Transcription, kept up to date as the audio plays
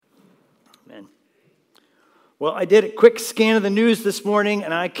Amen. Well, I did a quick scan of the news this morning,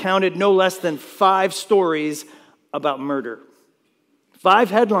 and I counted no less than 5 stories about murder. 5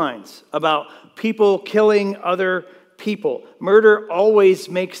 headlines about people killing other people. Murder always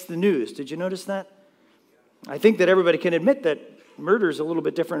makes the news. Did you notice that? I think that everybody can admit that murder is a little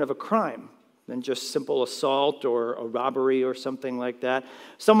bit different of a crime than just simple assault or a robbery or something like that.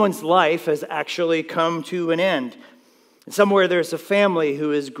 Someone's life has actually come to an end. Somewhere there's a family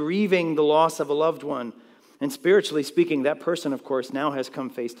who is grieving the loss of a loved one. And spiritually speaking, that person, of course, now has come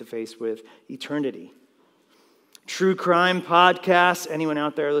face to face with eternity. True crime podcasts. Anyone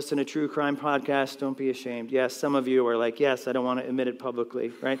out there listen to true crime podcasts? Don't be ashamed. Yes, some of you are like, yes, I don't want to admit it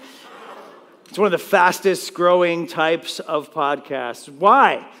publicly, right? It's one of the fastest growing types of podcasts.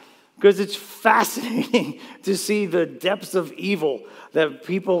 Why? Because it's fascinating to see the depths of evil that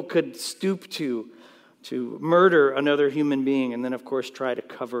people could stoop to murder another human being and then, of course, try to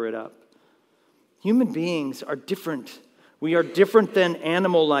cover it up. Human beings are different. We are different than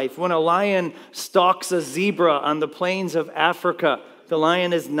animal life. When a lion stalks a zebra on the plains of Africa, the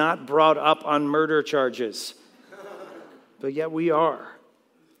lion is not brought up on murder charges. But yet we are.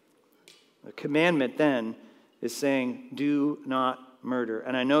 The commandment then is saying, do not murder.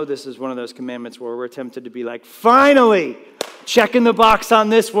 And I know this is one of those commandments where we're tempted to be like, finally, checking the box on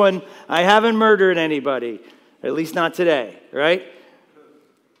this one. I haven't murdered anybody, at least not today, right?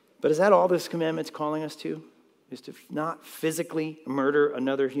 But is that all this commandment's calling us to? Is to not physically murder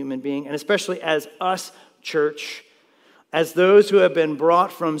another human being? And especially as us, church, as those who have been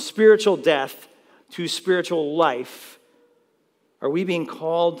brought from spiritual death to spiritual life, are we being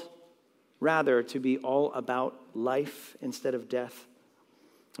called rather to be all about life instead of death?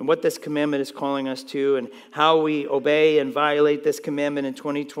 And what this commandment is calling us to and how we obey and violate this commandment in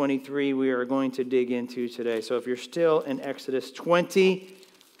 2023, we are going to dig into today. So if you're still in Exodus 20,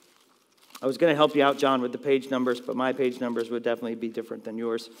 I was going to help you out, John, with the page numbers, but my page numbers would definitely be different than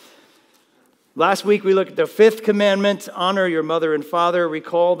yours. Last week, we looked at the 5th commandment, honor your mother and father.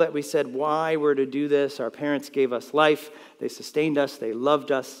 Recall that we said why we're to do this. Our parents gave us life. They sustained us. They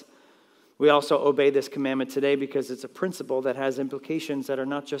loved us. We also obey this commandment today because it's a principle that has implications that are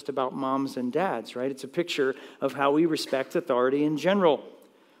not just about moms and dads, right? It's a picture of how we respect authority in general.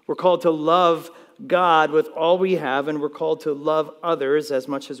 We're called to love God with all we have, and we're called to love others as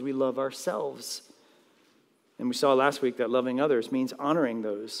much as we love ourselves. And we saw last week that loving others means honoring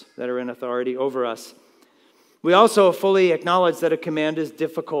those that are in authority over us. We also fully acknowledge that a command is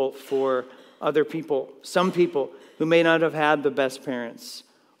difficult for other people, some people who may not have had the best parents,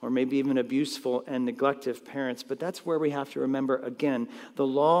 or maybe even abuseful and neglective parents. But that's where we have to remember, again, the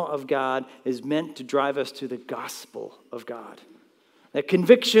law of God is meant to drive us to the gospel of God. That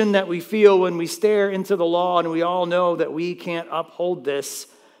conviction that we feel when we stare into the law and we all know that we can't uphold this,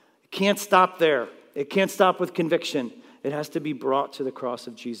 it can't stop there. It can't stop with conviction. It has to be brought to the cross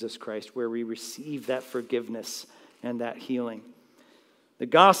of Jesus Christ where we receive that forgiveness and that healing. The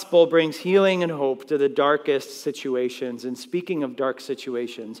gospel brings healing and hope to the darkest situations. And speaking of dark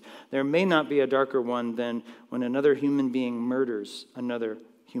situations, there may not be a darker one than when another human being murders another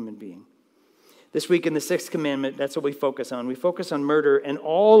human being. This week in the 6th commandment, that's what we focus on. We focus on murder and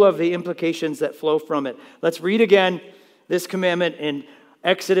all of the implications that flow from it. Let's read again this commandment in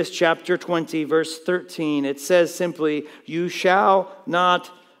Exodus chapter 20, verse 13. It says simply, you shall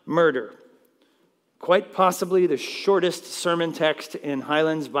not murder. Quite possibly the shortest sermon text in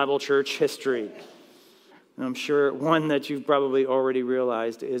Highlands Bible Church history. And I'm sure one that you've probably already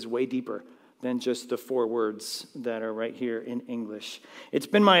realized is way deeper than just the 4 words that are right here in English. It's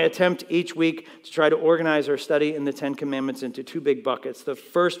been my attempt each week to try to organize our study in the 10 Commandments into 2 big buckets. The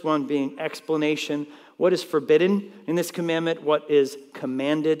first one being explanation. What is forbidden in this commandment? What is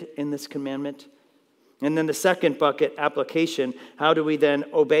commanded in this commandment? And then the second bucket, application. How do we then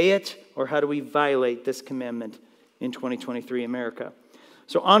obey it, or how do we violate this commandment in 2023 America?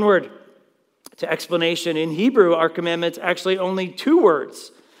 So onward to explanation. In Hebrew, our commandment's actually only 2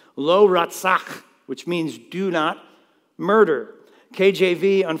 words. Lo ratzach, which means do not murder.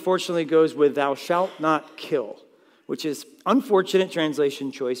 KJV unfortunately goes with thou shalt not kill, which is unfortunate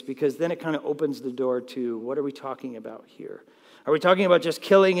translation choice because then it kind of opens the door to what are we talking about here? Are we talking about just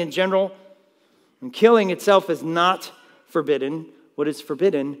killing in general? And killing itself is not forbidden. What is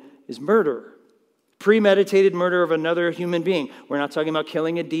forbidden is murder. Premeditated murder of another human being. We're not talking about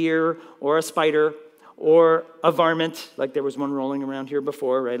killing a deer or a spider or a varmint, like there was one rolling around here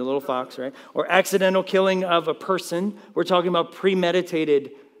before, right? A little fox, right? Or accidental killing of a person. We're talking about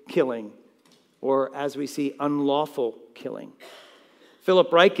premeditated killing, or as we see, unlawful killing. Philip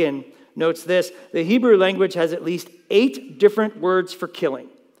Ryken notes this: the Hebrew language has at least 8 different words for killing.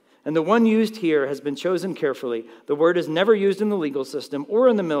 And the one used here has been chosen carefully. The word is never used in the legal system or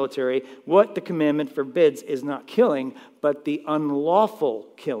in the military. What the commandment forbids is not killing, but the unlawful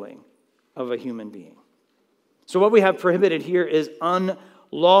killing of a human being. So what we have prohibited here is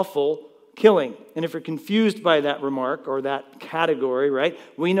unlawful killing. And if you're confused by that remark or that category, right,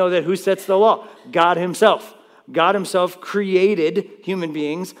 we know that who sets the law? God himself. God himself created human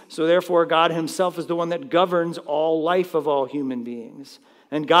beings, so therefore God himself is the one that governs all life of all human beings.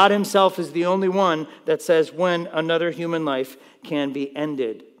 And God himself is the only one that says when another human life can be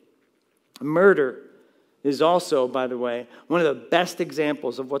ended. Murder is also, by the way, one of the best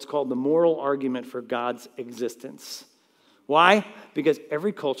examples of what's called the moral argument for God's existence. Why? Because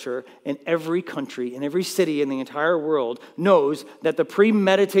every culture and every country and every city in the entire world knows that the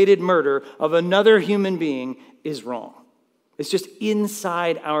premeditated murder of another human being is wrong. It's just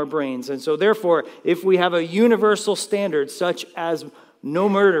inside our brains. And so therefore, if we have a universal standard such as no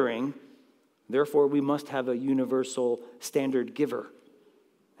murdering, therefore we must have a universal standard giver.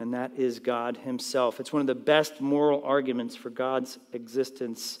 And that is God himself. It's one of the best moral arguments for God's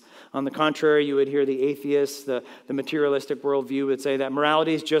existence. On the contrary, you would hear the atheists, the materialistic worldview would say that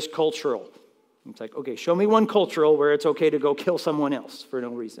morality is just cultural. It's like, okay, show me one cultural where it's okay to go kill someone else for no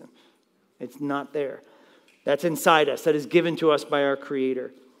reason. It's not there. That's inside us. That is given to us by our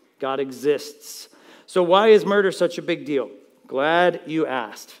Creator. God exists. So why is murder such a big deal? Glad you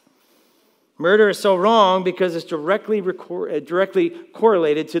asked. Murder is so wrong because it's directly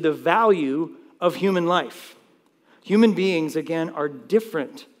correlated to the value of human life. Human beings, again, are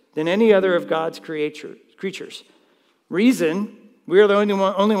different than any other of God's creatures. Reason, we are the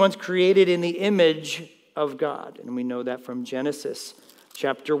only ones created in the image of God. And we know that from Genesis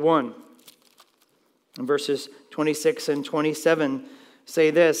chapter 1. And verses 26 and 27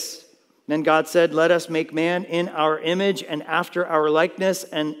 say this: Then God said, let us make man in our image and after our likeness,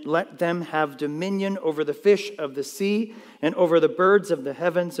 and let them have dominion over the fish of the sea, and over the birds of the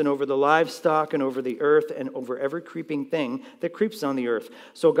heavens, and over the livestock, and over the earth, and over every creeping thing that creeps on the earth.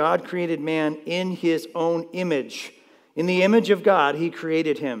 So God created man in his own image. In the image of God, he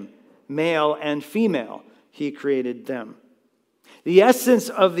created him. Male and female, he created them. The essence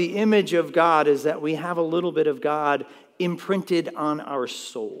of the image of God is that we have a little bit of God imprinted on our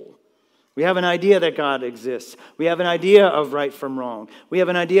soul. We have an idea that God exists. We have an idea of right from wrong. We have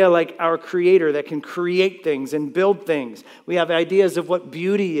an idea like our Creator that can create things and build things. We have ideas of what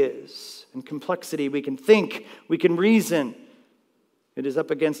beauty is and complexity. We can think, we can reason. It is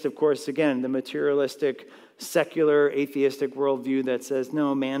up against, of course, again, the materialistic, secular, atheistic worldview that says,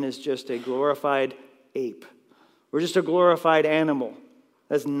 no, man is just a glorified ape. We're just a glorified animal.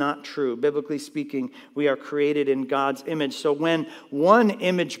 That's not true. Biblically speaking, we are created in God's image. So when one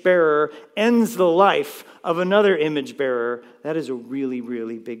image bearer ends the life of another image bearer, that is a really,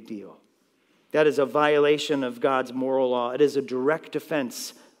 really big deal. That is a violation of God's moral law. It is a direct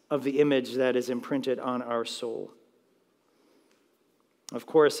offense of the image that is imprinted on our soul. Of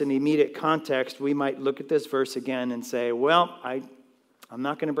course, in the immediate context, we might look at this verse again and say, well, I'm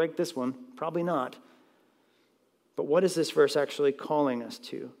not going to break this one. Probably not. But what is this verse actually calling us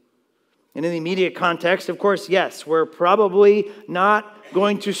to? And in the immediate context, of course, yes, we're probably not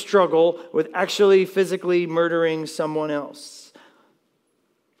going to struggle with actually physically murdering someone else.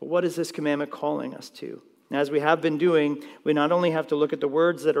 But what is this commandment calling us to? As we have been doing, we not only have to look at the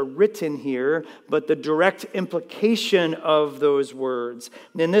words that are written here, but the direct implication of those words.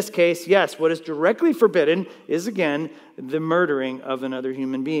 And in this case, yes, what is directly forbidden is, again, the murdering of another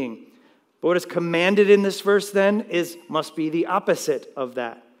human being. But what is commanded in this verse then must be the opposite of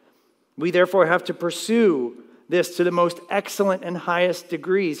that. We therefore have to pursue this to the most excellent and highest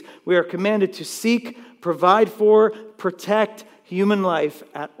degrees. We are commanded to seek, provide for, protect human life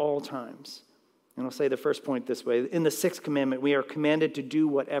at all times. And I'll say the first point this way. In the sixth commandment, we are commanded to do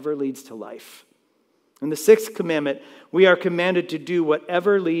whatever leads to life. In the sixth commandment, we are commanded to do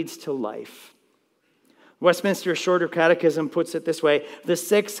whatever leads to life. Westminster Shorter Catechism puts it this way: the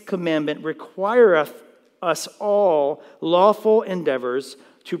sixth commandment requireth us all lawful endeavors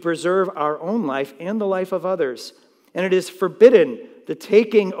to preserve our own life and the life of others. And it is forbidden the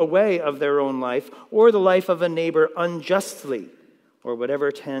taking away of their own life or the life of a neighbor unjustly, or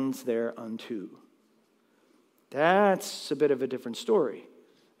whatever tends thereunto. That's a bit of a different story.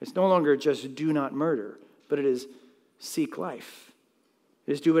 It's no longer just do not murder, but it is seek life.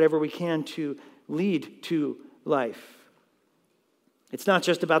 It is do whatever we can to lead to life. It's not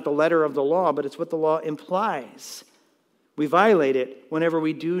just about the letter of the law, but it's what the law implies. We violate it whenever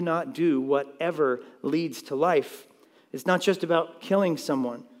we do not do whatever leads to life. It's not just about killing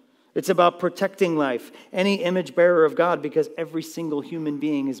someone. It's about protecting life, any image bearer of God, because every single human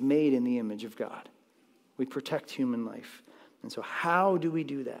being is made in the image of God. We protect human life. And so how do we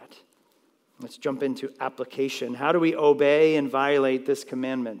do that? Let's jump into application. How do we obey and violate this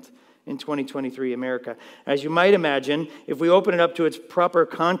commandment in 2023 America? As you might imagine, if we open it up to its proper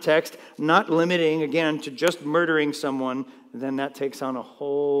context, not limiting, again, to just murdering someone, then that takes on a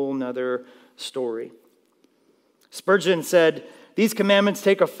whole nother story. Spurgeon said, "These commandments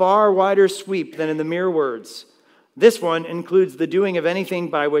take a far wider sweep than in the mere words. This one includes the doing of anything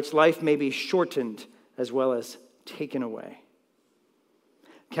by which life may be shortened as well as taken away."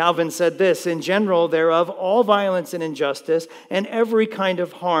 Calvin said this, "In general thereof, all violence and injustice and every kind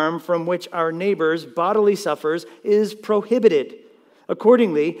of harm from which our neighbors bodily suffers is prohibited.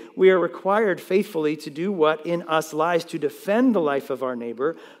 Accordingly, we are required faithfully to do what in us lies to defend the life of our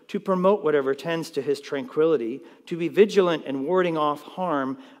neighbor, to promote whatever tends to his tranquility, to be vigilant in warding off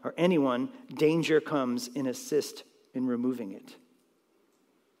harm or anyone danger comes and assist in removing it."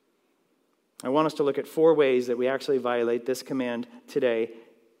 I want us to look at 4 ways that we actually violate this command today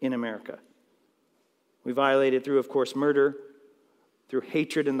in America. We violate it through, of course, murder, through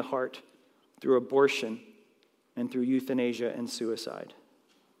hatred in the heart, through abortion, and through euthanasia and suicide.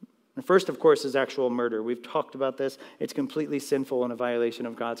 And first, of course, is actual murder. We've talked about this. It's completely sinful and a violation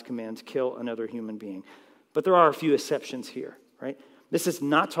of God's command to kill another human being. But there are a few exceptions here, right? This is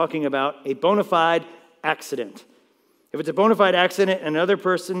not talking about a bona fide accident. If it's a bona fide accident and another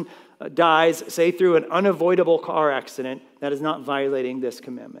person dies, say through an unavoidable car accident, that is not violating this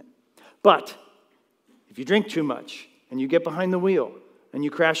commandment. But if you drink too much and you get behind the wheel and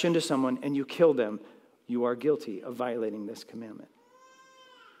you crash into someone and you kill them, you are guilty of violating this commandment.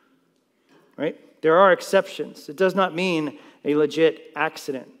 Right? There are exceptions. It does not mean a legit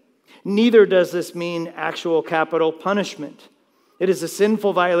accident. Neither does this mean actual capital punishment. It is a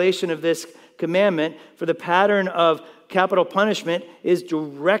sinful violation of this commandment, for the pattern of capital punishment is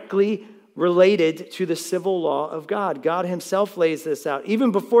directly related to the civil law of God. God himself lays this out.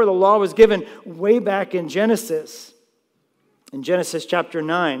 Even before the law was given, way back in Genesis. In Genesis chapter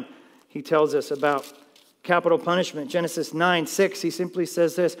 9, he tells us about capital punishment. Genesis 9:6, he simply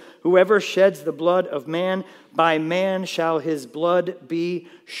says this, "Whoever sheds the blood of man, by man shall his blood be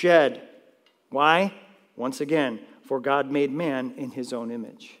shed." Why? Once again, for God made man in his own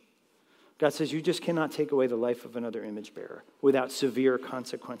image. God says you just cannot take away the life of another image bearer without severe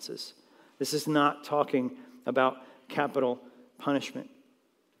consequences. This is not talking about capital punishment.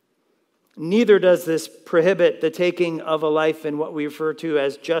 Neither does this prohibit the taking of a life in what we refer to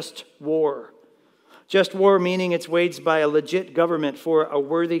as just war. Just war meaning it's waged by a legit government for a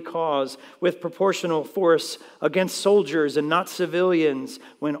worthy cause with proportional force against soldiers and not civilians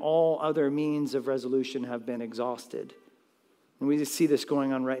when all other means of resolution have been exhausted. And we see this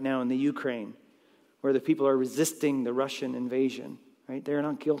going on right now in the Ukraine, where the people are resisting the Russian invasion. Right? They're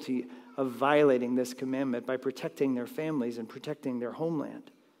not guilty of violating this commandment by protecting their families and protecting their homeland.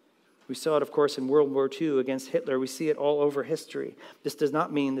 We saw it, of course, in World War II against Hitler. We see it all over history. This does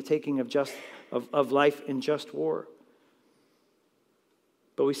not mean the taking of life in just war.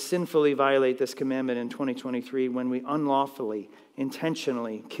 But we sinfully violate this commandment in 2023 when we unlawfully,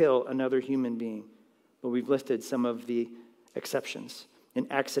 intentionally kill another human being. But we've listed some of the exceptions in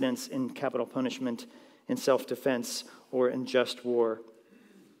accidents, in capital punishment, in self-defense, or in just war.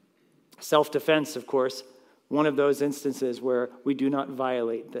 Self-defense, of course, one of those instances where we do not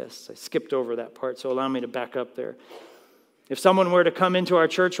violate this. I skipped over that part, so allow me to back up there. If someone were to come into our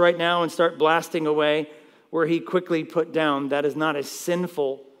church right now and start blasting away, were he quickly put down, that is not a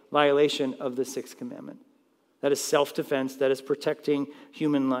sinful violation of the 6th commandment. That is self-defense. That is protecting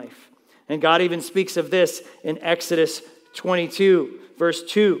human life. And God even speaks of this in Exodus 22, verse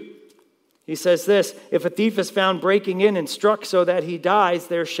 2. He says this, "If a thief is found breaking in and struck so that he dies,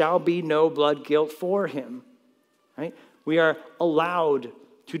 there shall be no blood guilt for him." Right? We are allowed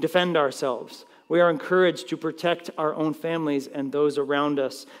to defend ourselves. We are encouraged to protect our own families and those around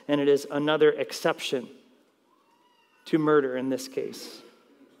us. And it is another exception to murder in this case.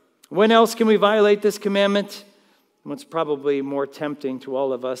 When else can we violate this commandment? What's probably more tempting to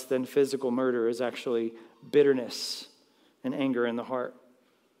all of us than physical murder is actually bitterness and anger in the heart.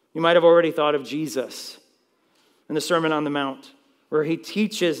 You might have already thought of Jesus in the Sermon on the Mount, where he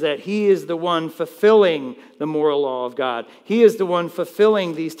teaches that he is the one fulfilling the moral law of God. He is the one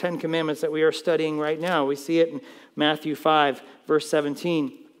fulfilling these 10 commandments that we are studying right now. We see it in Matthew 5, verse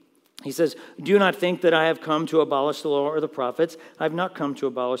 17. He says, "Do not think that I have come to abolish the law or the prophets. I have not come to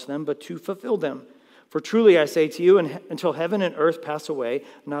abolish them, but to fulfill them. For truly I say to you, until heaven and earth pass away,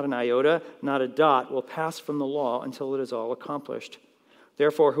 not an iota, not a dot will pass from the law until it is all accomplished.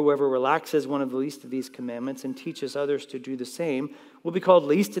 Therefore, whoever relaxes one of the least of these commandments and teaches others to do the same will be called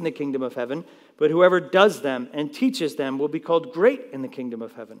least in the kingdom of heaven, but whoever does them and teaches them will be called great in the kingdom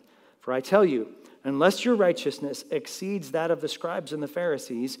of heaven. For I tell you, unless your righteousness exceeds that of the scribes and the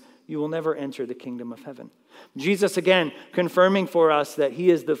Pharisees, you will never enter the kingdom of heaven. Jesus, again, confirming for us that he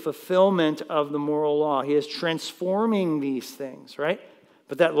is the fulfillment of the moral law. He is transforming these things, right?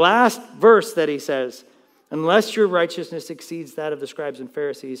 But that last verse that he says, unless your righteousness exceeds that of the scribes and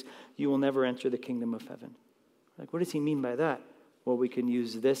Pharisees, you will never enter the kingdom of heaven. Like, what does he mean by that? Well, we can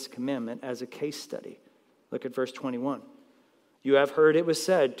use this commandment as a case study. Look at verse 21. You have heard it was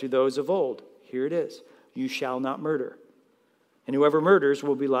said to those of old, here it is, you shall not murder. And whoever murders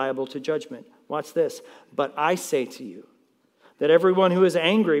will be liable to judgment. Watch this. But I say to you that everyone who is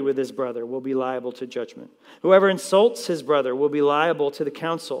angry with his brother will be liable to judgment. Whoever insults his brother will be liable to the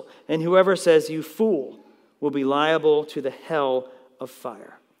council. And whoever says, you fool, will be liable to the hell of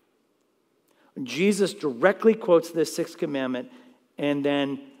fire. Jesus directly quotes this sixth commandment and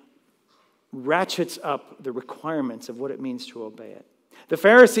then ratchets up the requirements of what it means to obey it. The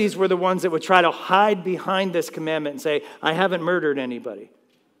Pharisees were the ones that would try to hide behind this commandment and say, I haven't murdered anybody.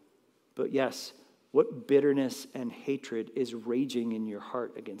 But yes, what bitterness and hatred is raging in your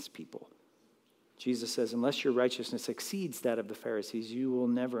heart against people? Jesus says, unless your righteousness exceeds that of the Pharisees, you will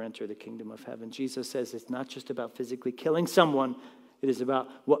never enter the kingdom of heaven. Jesus says it's not just about physically killing someone, it is about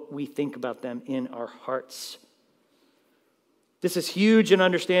what we think about them in our hearts. This is huge in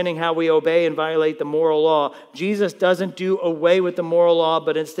understanding how we obey and violate the moral law. Jesus doesn't do away with the moral law,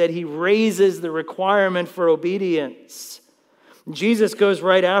 but instead he raises the requirement for obedience. Jesus goes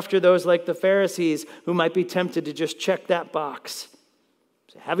right after those like the Pharisees who might be tempted to just check that box.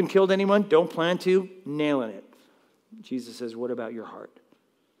 Haven't killed anyone, don't plan to, nailing it. Jesus says, what about your heart?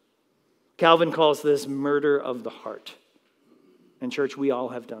 Calvin calls this murder of the heart. And church, we all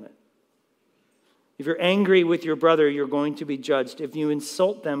have done it. If you're angry with your brother, you're going to be judged. If you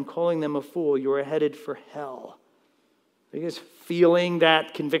insult them, calling them a fool, you are headed for hell. Are you guys feeling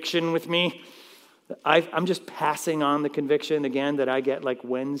that conviction with me? I'm just passing on the conviction again that I get like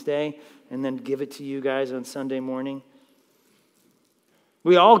Wednesday and then give it to you guys on Sunday morning.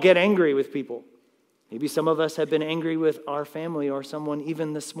 We all get angry with people. Maybe some of us have been angry with our family or someone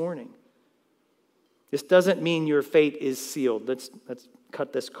even this morning. This doesn't mean your fate is sealed. Let's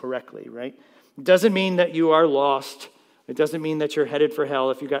cut this correctly, right? It doesn't mean that you are lost. It doesn't mean that you're headed for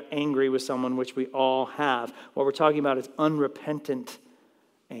hell if you got angry with someone, which we all have. What we're talking about is unrepentant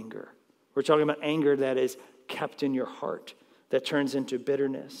anger. We're talking about anger that is kept in your heart, that turns into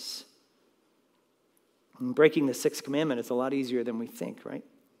bitterness. And breaking the sixth commandment is a lot easier than we think, right?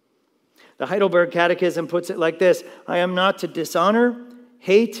 The Heidelberg Catechism puts it like this: I am not to dishonor,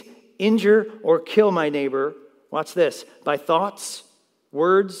 hate, injure, or kill my neighbor, watch this, by thoughts,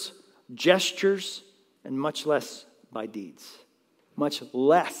 words, gestures, and much less by deeds. Much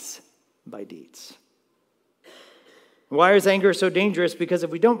less by deeds. Why is anger so dangerous? Because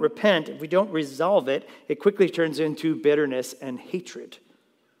if we don't repent, if we don't resolve it, it quickly turns into bitterness and hatred.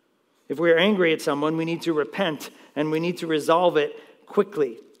 If we're angry at someone, we need to repent and we need to resolve it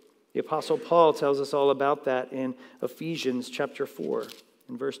quickly. The Apostle Paul tells us all about that in Ephesians chapter 4,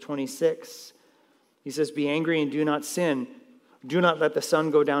 in verse 26. He says, be angry and do not sin. Do not let the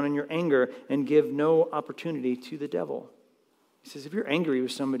sun go down in your anger and give no opportunity to the devil. He says, if you're angry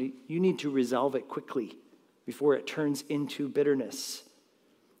with somebody, you need to resolve it quickly before it turns into bitterness.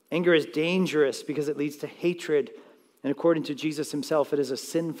 Anger is dangerous because it leads to hatred. And according to Jesus himself, it is a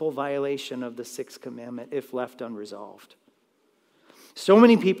sinful violation of the sixth commandment if left unresolved. So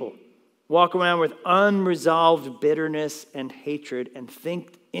many people walk around with unresolved bitterness and hatred and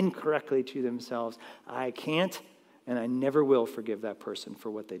think incorrectly to themselves, I can't and I never will forgive that person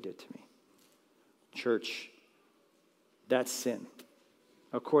for what they did to me. Church, that's sin.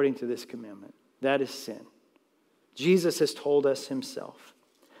 According to this commandment, that is sin. Jesus has told us himself.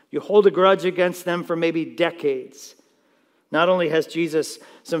 You hold a grudge against them for maybe decades. Not only has Jesus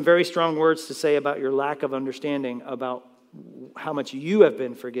some very strong words to say about your lack of understanding about how much you have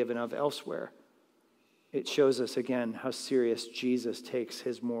been forgiven of elsewhere, it shows us again how serious Jesus takes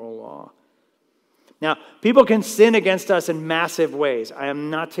his moral law. Now, people can sin against us in massive ways. I am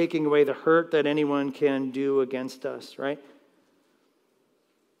not taking away the hurt that anyone can do against us, right?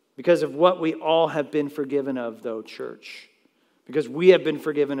 Because of what we all have been forgiven of, though, church. Because we have been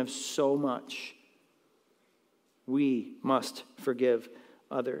forgiven of so much. We must forgive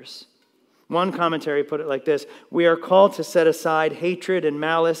others. One commentary put it like this: we are called to set aside hatred and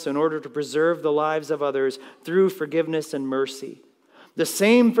malice in order to preserve the lives of others through forgiveness and mercy. The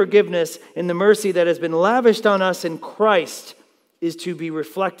same forgiveness and the mercy that has been lavished on us in Christ is to be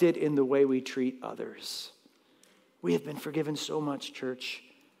reflected in the way we treat others. We have been forgiven so much, church.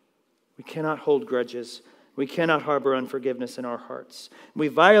 We cannot hold grudges. We cannot harbor unforgiveness in our hearts. We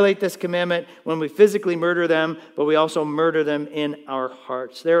violate this commandment when we physically murder them, but we also murder them in our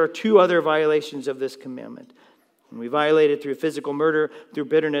hearts. There are two other violations of this commandment. And we violate it through physical murder, through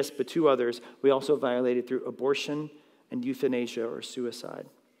bitterness, but two others. We also violate it through abortion and euthanasia or suicide.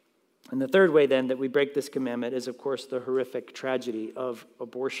 And the third way, then, that we break this commandment is, of course, the horrific tragedy of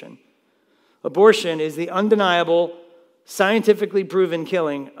abortion. Abortion is the undeniable, scientifically proven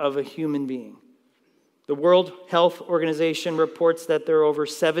killing of a human being. The World Health Organization reports that there are over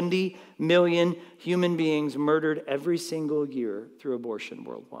 70 million human beings murdered every single year through abortion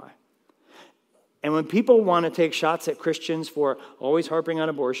worldwide. And when people want to take shots at Christians for always harping on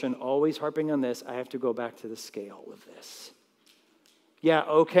abortion, always harping on this, I have to go back to the scale of this. Yeah,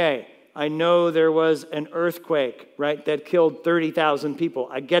 okay, I know there was an earthquake, right, that killed 30,000 people.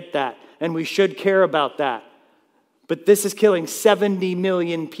 I get that, and we should care about that. But this is killing 70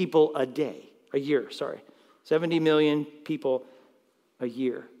 million people a year. 70 million people a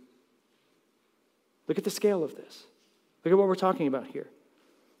year. Look at the scale of this. Look at what we're talking about here.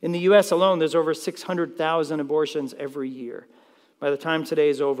 In the U.S. alone, there's over 600,000 abortions every year. By the time today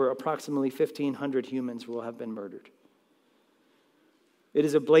is over, approximately 1,500 humans will have been murdered. It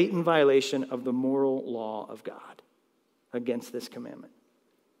is a blatant violation of the moral law of God against this commandment.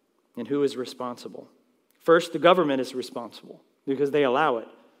 And who is responsible? First, the government is responsible because they allow it.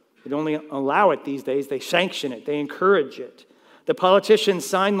 They don't only allow it these days, they sanction it, they encourage it. The politicians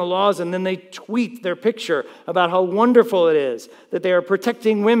sign the laws and then they tweet their picture about how wonderful it is that they are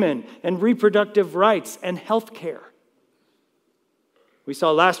protecting women and reproductive rights and health care. We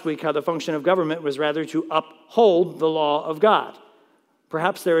saw last week how the function of government was rather to uphold the law of God.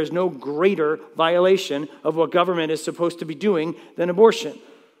 Perhaps there is no greater violation of what government is supposed to be doing than abortion,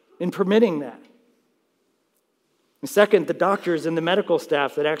 in permitting that. And second, the doctors and the medical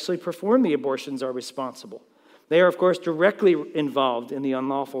staff that actually perform the abortions are responsible. They are, of course, directly involved in the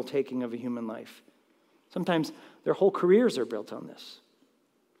unlawful taking of a human life. Sometimes their whole careers are built on this.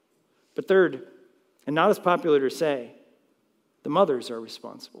 But third, and not as popular to say, the mothers are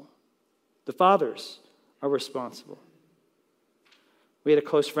responsible. The fathers are responsible. We had a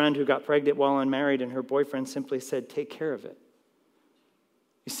close friend who got pregnant while unmarried, and her boyfriend simply said, "Take care of it."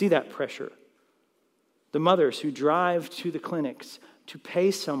 You see that pressure. The mothers who drive to the clinics to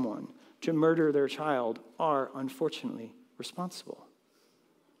pay someone to murder their child are, unfortunately, responsible.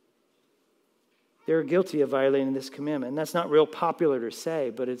 They're guilty of violating this commandment. And that's not real popular to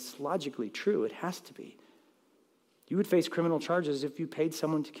say, but it's logically true. It has to be. You would face criminal charges if you paid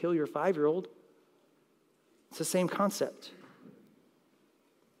someone to kill your 5-year-old. It's the same concept.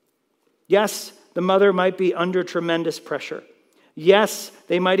 Yes, the mother might be under tremendous pressure. Yes,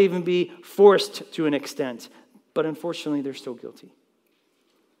 they might even be forced to an extent, but unfortunately, they're still guilty.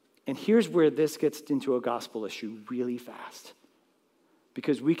 And here's where this gets into a gospel issue really fast.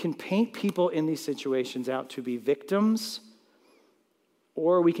 Because we can paint people in these situations out to be victims,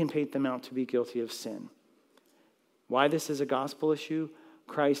 or we can paint them out to be guilty of sin. Why this is a gospel issue?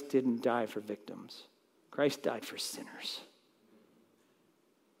 Christ didn't die for victims. Christ died for sinners.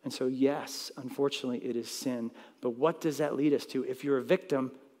 And so, yes, unfortunately, it is sin. But what does that lead us to? If you're a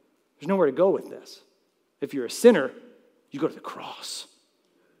victim, there's nowhere to go with this. If you're a sinner, you go to the cross.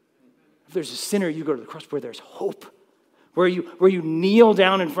 If there's a sinner, you go to the cross where there's hope. Where you kneel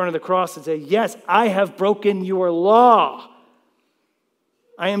down in front of the cross and say, yes, I have broken your law.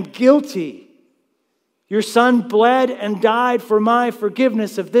 I am guilty. Your son bled and died for my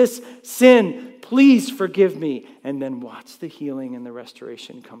forgiveness of this sin. Please forgive me. And then watch the healing and the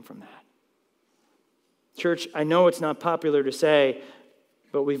restoration come from that. Church, I know it's not popular to say,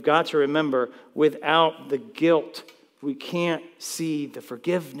 but we've got to remember, without the guilt, we can't see the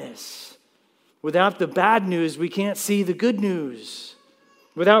forgiveness. Without the bad news, we can't see the good news.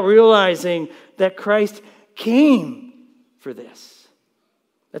 Without realizing that Christ came for this.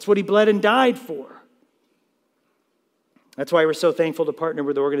 That's what he bled and died for. That's why we're so thankful to partner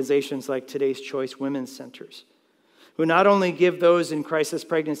with organizations like Today's Choice Women's Centers, who not only give those in crisis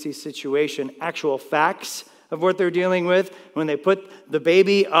pregnancy situation actual facts of what they're dealing with when they put the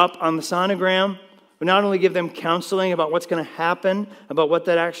baby up on the sonogram, but not only give them counseling about what's going to happen, about what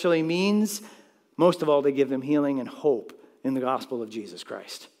that actually means, most of all, they give them healing and hope in the gospel of Jesus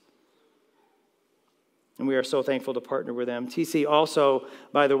Christ. And we are so thankful to partner with them. TC also,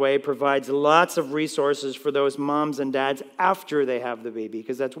 by the way, provides lots of resources for those moms and dads after they have the baby,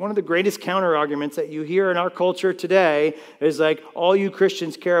 because that's one of the greatest counter arguments that you hear in our culture today is like, all you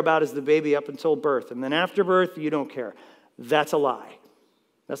Christians care about is the baby up until birth, and then after birth, you don't care. That's a lie.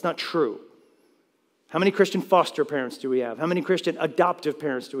 That's not true. How many Christian foster parents do we have? How many Christian adoptive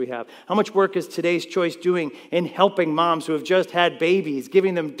parents do we have? How much work is Today's Choice doing in helping moms who have just had babies,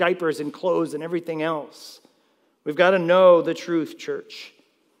 giving them diapers and clothes and everything else? We've got to know the truth, church.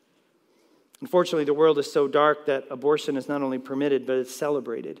 Unfortunately, the world is so dark that abortion is not only permitted, but it's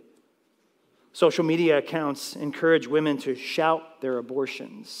celebrated. Social media accounts encourage women to shout their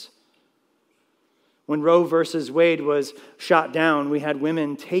abortions. When Roe versus Wade was shot down, we had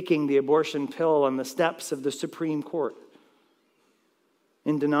women taking the abortion pill on the steps of the Supreme Court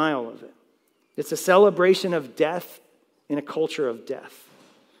in denial of it. It's a celebration of death in a culture of death.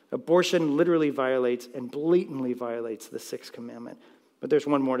 Abortion literally violates and blatantly violates the sixth commandment. But there's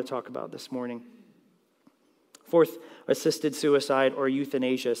one more to talk about this morning. Fourth, assisted suicide or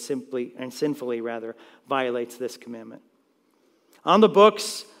euthanasia sinfully violates this commandment. On the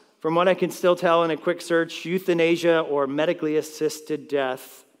books, from what I can still tell in a quick search, euthanasia or medically assisted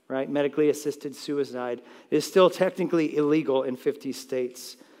death, right, medically assisted suicide, is still technically illegal in 50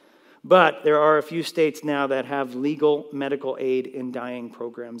 states. But there are a few states now that have legal medical aid in dying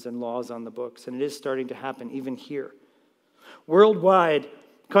programs and laws on the books, and it is starting to happen even here. Worldwide,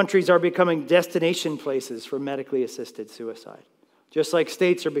 countries are becoming destination places for medically assisted suicide, just like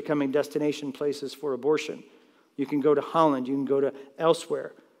states are becoming destination places for abortion. You can go to Holland, you can go to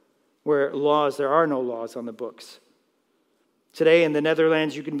elsewhere where there are no laws on the books. Today in the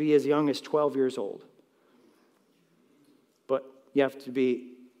Netherlands, you can be as young as 12 years old. But you have to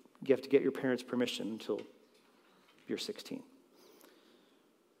get your parents' permission until you're 16.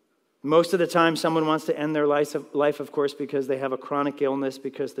 Most of the time, someone wants to end their life, of course, because they have a chronic illness,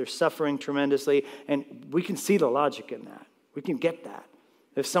 because they're suffering tremendously, and we can see the logic in that. We can get that.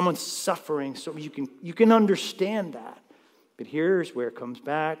 If someone's suffering, so you can understand that. But here's where it comes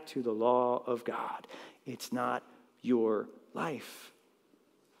back to the law of God. It's not your life.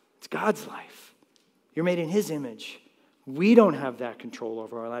 It's God's life. You're made in His image. We don't have that control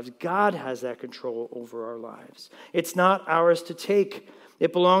over our lives. God has that control over our lives. It's not ours to take.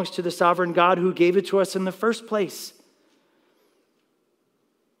 It belongs to the sovereign God who gave it to us in the first place.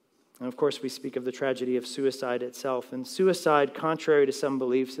 And of course, we speak of the tragedy of suicide itself. And suicide, contrary to some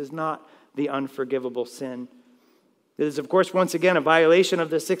beliefs, is not the unforgivable sin. It is, of course, once again, a violation of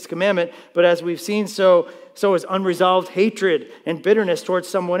the sixth commandment, but as we've seen, so is unresolved hatred and bitterness towards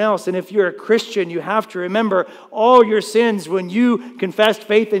someone else. And if you're a Christian, you have to remember all your sins when you confessed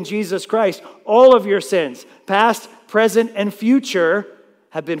faith in Jesus Christ. All of your sins, past, present, and future,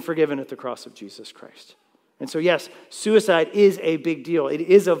 have been forgiven at the cross of Jesus Christ. And so, yes, suicide is a big deal. It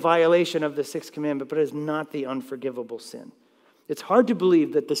is a violation of the sixth commandment, but it is not the unforgivable sin. It's hard to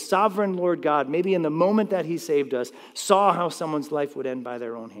believe that the sovereign Lord God, maybe in the moment that He saved us, saw how someone's life would end by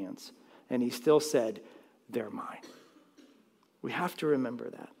their own hands. And He still said, they're mine. We have to remember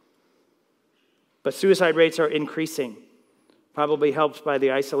that. But suicide rates are increasing, probably helped by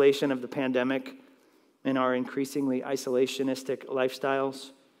the isolation of the pandemic and our increasingly isolationistic lifestyles.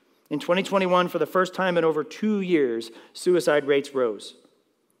 In 2021, for the first time in over 2 years, suicide rates rose.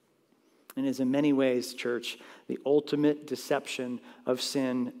 And is in many ways, church, the ultimate deception of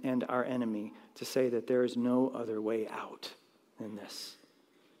sin and our enemy to say that there is no other way out than this.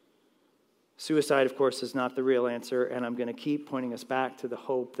 Suicide, of course, is not the real answer, and I'm going to keep pointing us back to the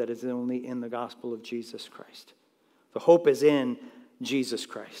hope that is only in the gospel of Jesus Christ. The hope is in Jesus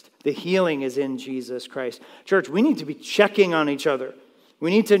Christ. The healing is in Jesus Christ. Church, we need to be checking on each other. We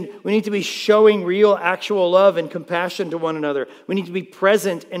need to be showing real, actual love and compassion to one another. We need to be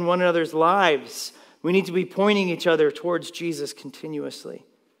present in one another's lives. We need to be pointing each other towards Jesus continuously.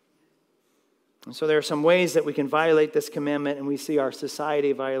 And so there are some ways that we can violate this commandment, and we see our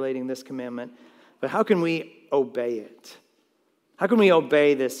society violating this commandment. But how can we obey it? How can we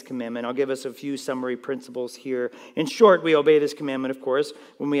obey this commandment? I'll give us a few summary principles here. In short, we obey this commandment, of course,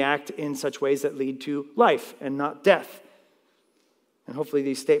 when we act in such ways that lead to life and not death. And hopefully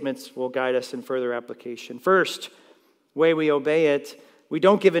these statements will guide us in further application. First, way we obey it, we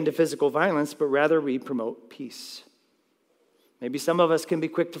don't give in to physical violence, but rather we promote peace. Maybe some of us can be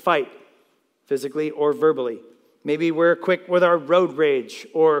quick to fight, physically or verbally. Maybe we're quick with our road rage,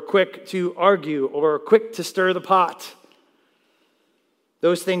 or quick to argue, or quick to stir the pot.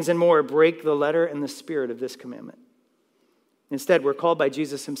 Those things and more break the letter and the spirit of this commandment. Instead, we're called by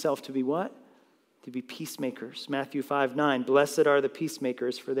Jesus Himself to be what? To be peacemakers. Matthew 5:9, blessed are the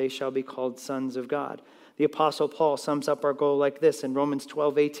peacemakers, for they shall be called sons of God. The Apostle Paul sums up our goal like this in Romans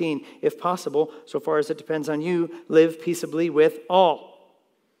 12:18. If possible, so far as it depends on you, live peaceably with all.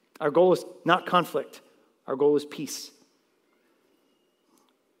 Our goal is not conflict. Our goal is peace.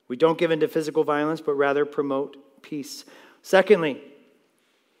 We don't give in to physical violence, but rather promote peace. Secondly,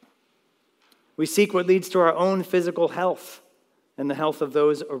 we seek what leads to our own physical health and the health of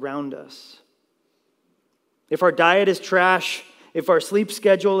those around us. If our diet is trash, if our sleep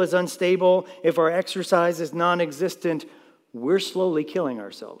schedule is unstable, if our exercise is non-existent, we're slowly killing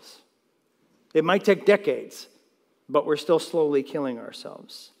ourselves. It might take decades, but we're still slowly killing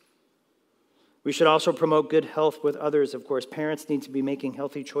ourselves. We should also promote good health with others, of course. Parents need to be making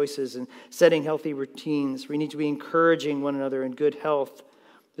healthy choices and setting healthy routines. We need to be encouraging one another in good health.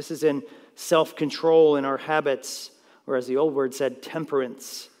 This is in self-control in our habits, or as the old word said,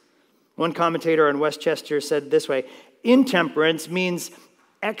 temperance. One commentator on Westchester said this way, intemperance means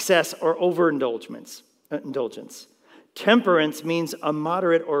excess or overindulgence. Temperance means a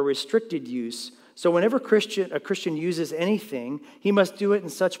moderate or restricted use. So whenever a Christian uses anything, he must do it in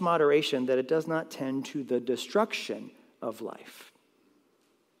such moderation that it does not tend to the destruction of life.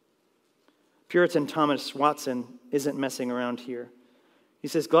 Puritan Thomas Watson isn't messing around here. He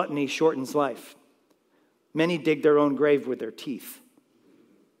says, gluttony shortens life. Many dig their own grave with their teeth.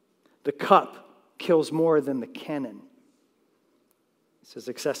 The cup kills more than the cannon. He says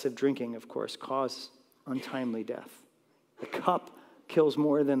excessive drinking, of course, causes untimely death. The cup kills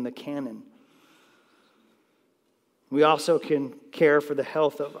more than the cannon. We also can care for the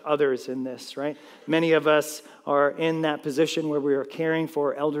health of others in this, right? Many of us are in that position where we are caring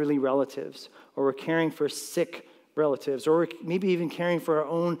for elderly relatives, or we're caring for sick relatives, or we're maybe even caring for our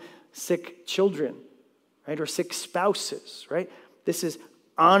own sick children, right? Or sick spouses, right? This is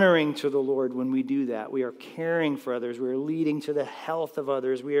honoring to the Lord when we do that. We are caring for others. We are leading to the health of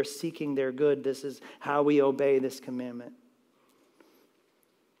others. We are seeking their good. This is how we obey this commandment.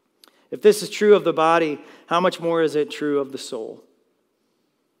 If this is true of the body, how much more is it true of the soul?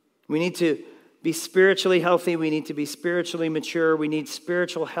 We need to be spiritually healthy. We need to be spiritually mature. We need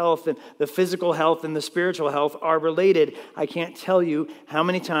spiritual health, and the physical health and the spiritual health are related. I can't tell you how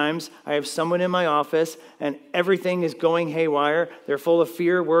many times I have someone in my office and everything is going haywire. They're full of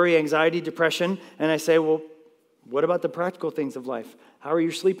fear, worry, anxiety, depression. And I say, well, what about the practical things of life? How are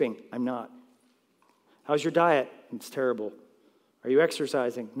you sleeping? I'm not. How's your diet? It's terrible. Are you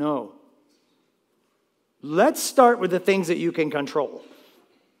exercising? No. Let's start with the things that you can control,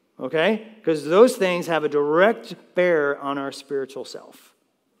 okay? Because those things have a direct bear on our spiritual self,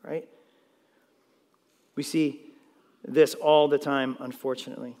 right? We see this all the time,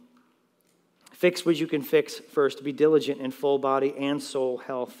 unfortunately. Fix what you can fix first. Be diligent in full body and soul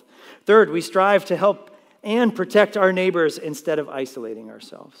health. Third, we strive to help and protect our neighbors instead of isolating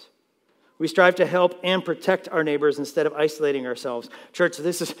ourselves. We strive to help and protect our neighbors instead of isolating ourselves. Church,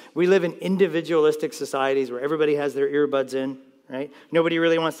 we live in individualistic societies where everybody has their earbuds in, right? Nobody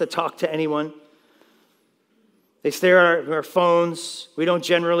really wants to talk to anyone. They stare at our phones. We don't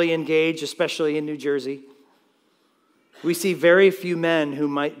generally engage, especially in New Jersey. We see very few men who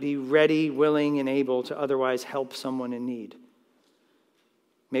might be ready, willing, and able to otherwise help someone in need.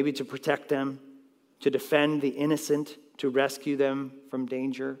 Maybe to protect them, to defend the innocent, to rescue them from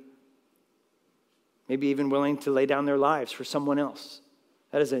danger. Maybe even willing to lay down their lives for someone else.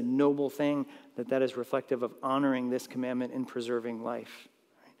 That is a noble thing, that is reflective of honoring this commandment and preserving life.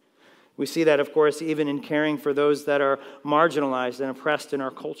 We see that, of course, even in caring for those that are marginalized and oppressed in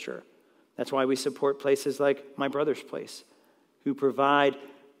our culture. That's why we support places like My Brother's Place, who provide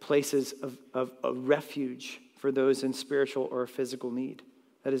places of refuge for those in spiritual or physical need.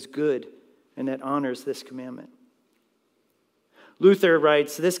 That is good, and that honors this commandment. Luther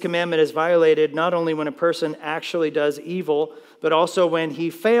writes, this commandment is violated not only when a person actually does evil, but also when he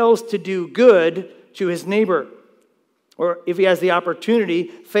fails to do good to his neighbor, or if he has the opportunity,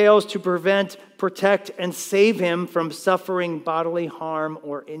 fails to prevent, protect, and save him from suffering bodily harm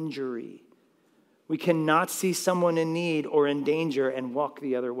or injury. We cannot see someone in need or in danger and walk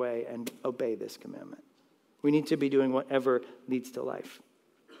the other way and obey this commandment. We need to be doing whatever leads to life.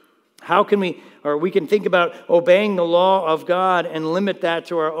 How can we can think about obeying the law of God and limit that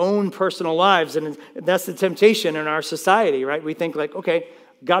to our own personal lives. And that's the temptation in our society, right? We think like, okay,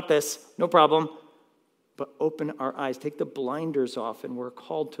 got this, no problem. But open our eyes, take the blinders off, and we're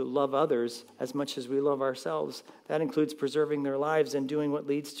called to love others as much as we love ourselves. That includes preserving their lives and doing what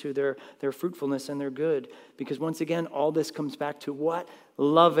leads to their fruitfulness and their good. Because once again, all this comes back to what?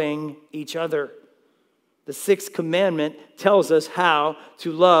 Loving each other. The sixth commandment tells us how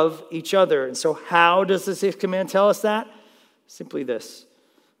to love each other. And so how does the sixth commandment tell us that? Simply this.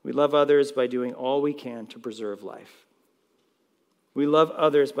 We love others by doing all we can to preserve life. We love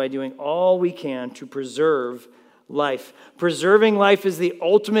others by doing all we can to preserve life. Preserving life is the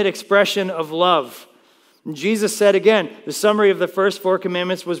ultimate expression of love. And Jesus said again, the summary of the first four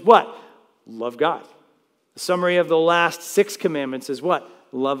commandments was what? Love God. The summary of the last 6 commandments is what?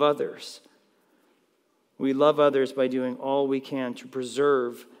 Love others. We love others by doing all we can to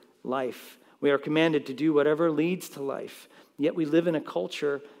preserve life. We are commanded to do whatever leads to life. Yet we live in a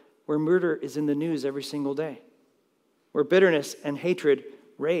culture where murder is in the news every single day, where bitterness and hatred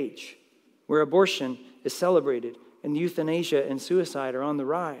rage, where abortion is celebrated, and euthanasia and suicide are on the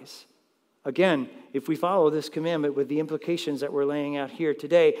rise. Again, if we follow this commandment with the implications that we're laying out here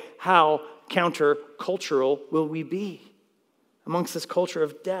today, how counter-cultural will we be amongst this culture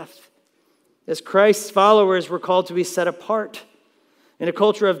of death? As Christ's followers, we're called to be set apart. In a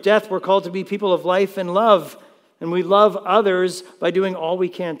culture of death, we're called to be people of life and love, and we love others by doing all we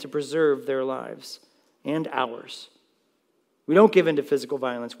can to preserve their lives and ours. We don't give in to physical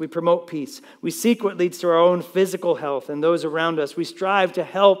violence. We promote peace. We seek what leads to our own physical health and those around us. We strive to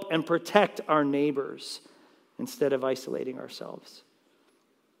help and protect our neighbors instead of isolating ourselves.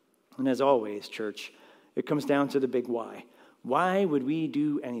 And as always, church, it comes down to the big why. Why would we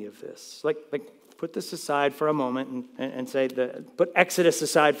do any of this? Like put this aside for a moment and say, put Exodus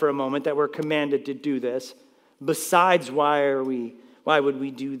aside for a moment, that we're commanded to do this. Besides, why would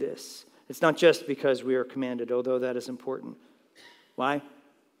we do this? It's not just because we are commanded, although that is important. Why?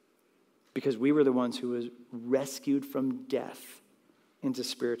 Because we were the ones who was rescued from death into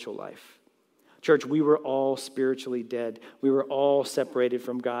spiritual life. Church, we were all spiritually dead. We were all separated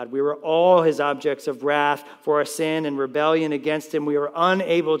from God. We were all his objects of wrath for our sin and rebellion against him. We were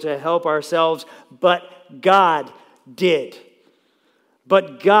unable to help ourselves, but God did.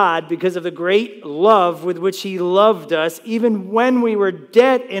 But God, because of the great love with which he loved us, even when we were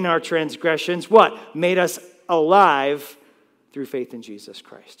dead in our transgressions, what? Made us alive through faith in Jesus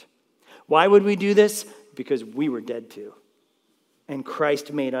Christ. Why would we do this? Because we were dead too. And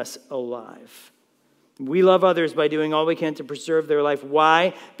Christ made us alive. We love others by doing all we can to preserve their life.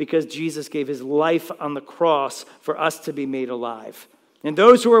 Why? Because Jesus gave his life on the cross for us to be made alive. And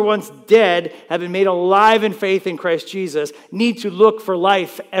those who were once dead, have been made alive in faith in Christ Jesus, need to look for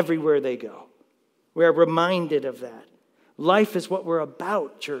life everywhere they go. We are reminded of that. Life is what we're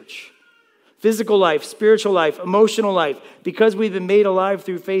about, church. Physical life, spiritual life, emotional life, because we've been made alive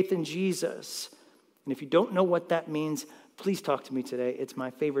through faith in Jesus. And if you don't know what that means, please talk to me today. It's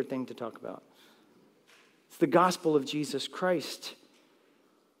my favorite thing to talk about. It's the gospel of Jesus Christ.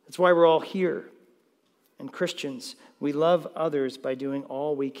 That's why we're all here. And Christians, we love others by doing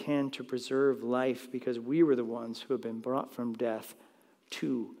all we can to preserve life, because we were the ones who have been brought from death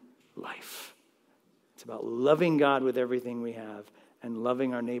to life. It's about loving God with everything we have and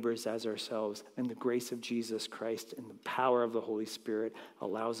loving our neighbors as ourselves. And the grace of Jesus Christ and the power of the Holy Spirit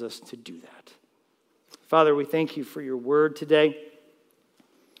allows us to do that. Father, we thank you for your word today.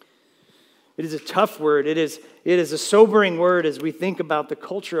 It is a tough word. It is a sobering word as we think about the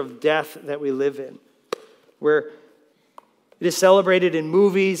culture of death that we live in, where it is celebrated in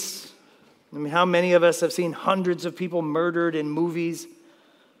movies. I mean, how many of us have seen hundreds of people murdered in movies?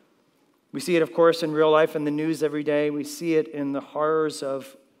 We see it, of course, in real life in the news every day. We see it in the horrors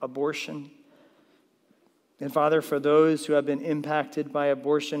of abortion. And Father, for those who have been impacted by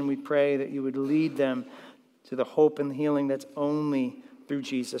abortion, we pray that you would lead them to the hope and healing that's only through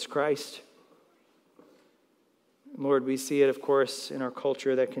Jesus Christ. Lord, we see it, of course, in our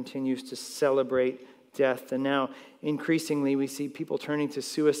culture that continues to celebrate death. And now, increasingly, we see people turning to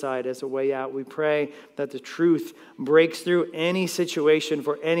suicide as a way out. We pray that the truth breaks through any situation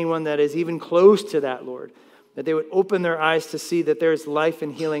for anyone that is even close to that, Lord, that they would open their eyes to see that there is life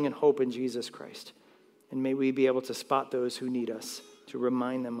and healing and hope in Jesus Christ. And may we be able to spot those who need us, to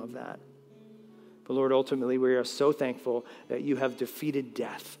remind them of that. But Lord, ultimately, we are so thankful that you have defeated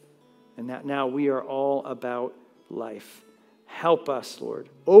death and that now we are all about life. Help us, Lord.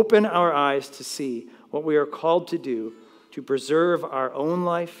 Open our eyes to see what we are called to do to preserve our own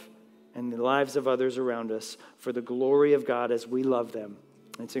life and the lives of others around us for the glory of God as we love them.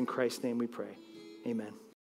 It's in Christ's name we pray. Amen.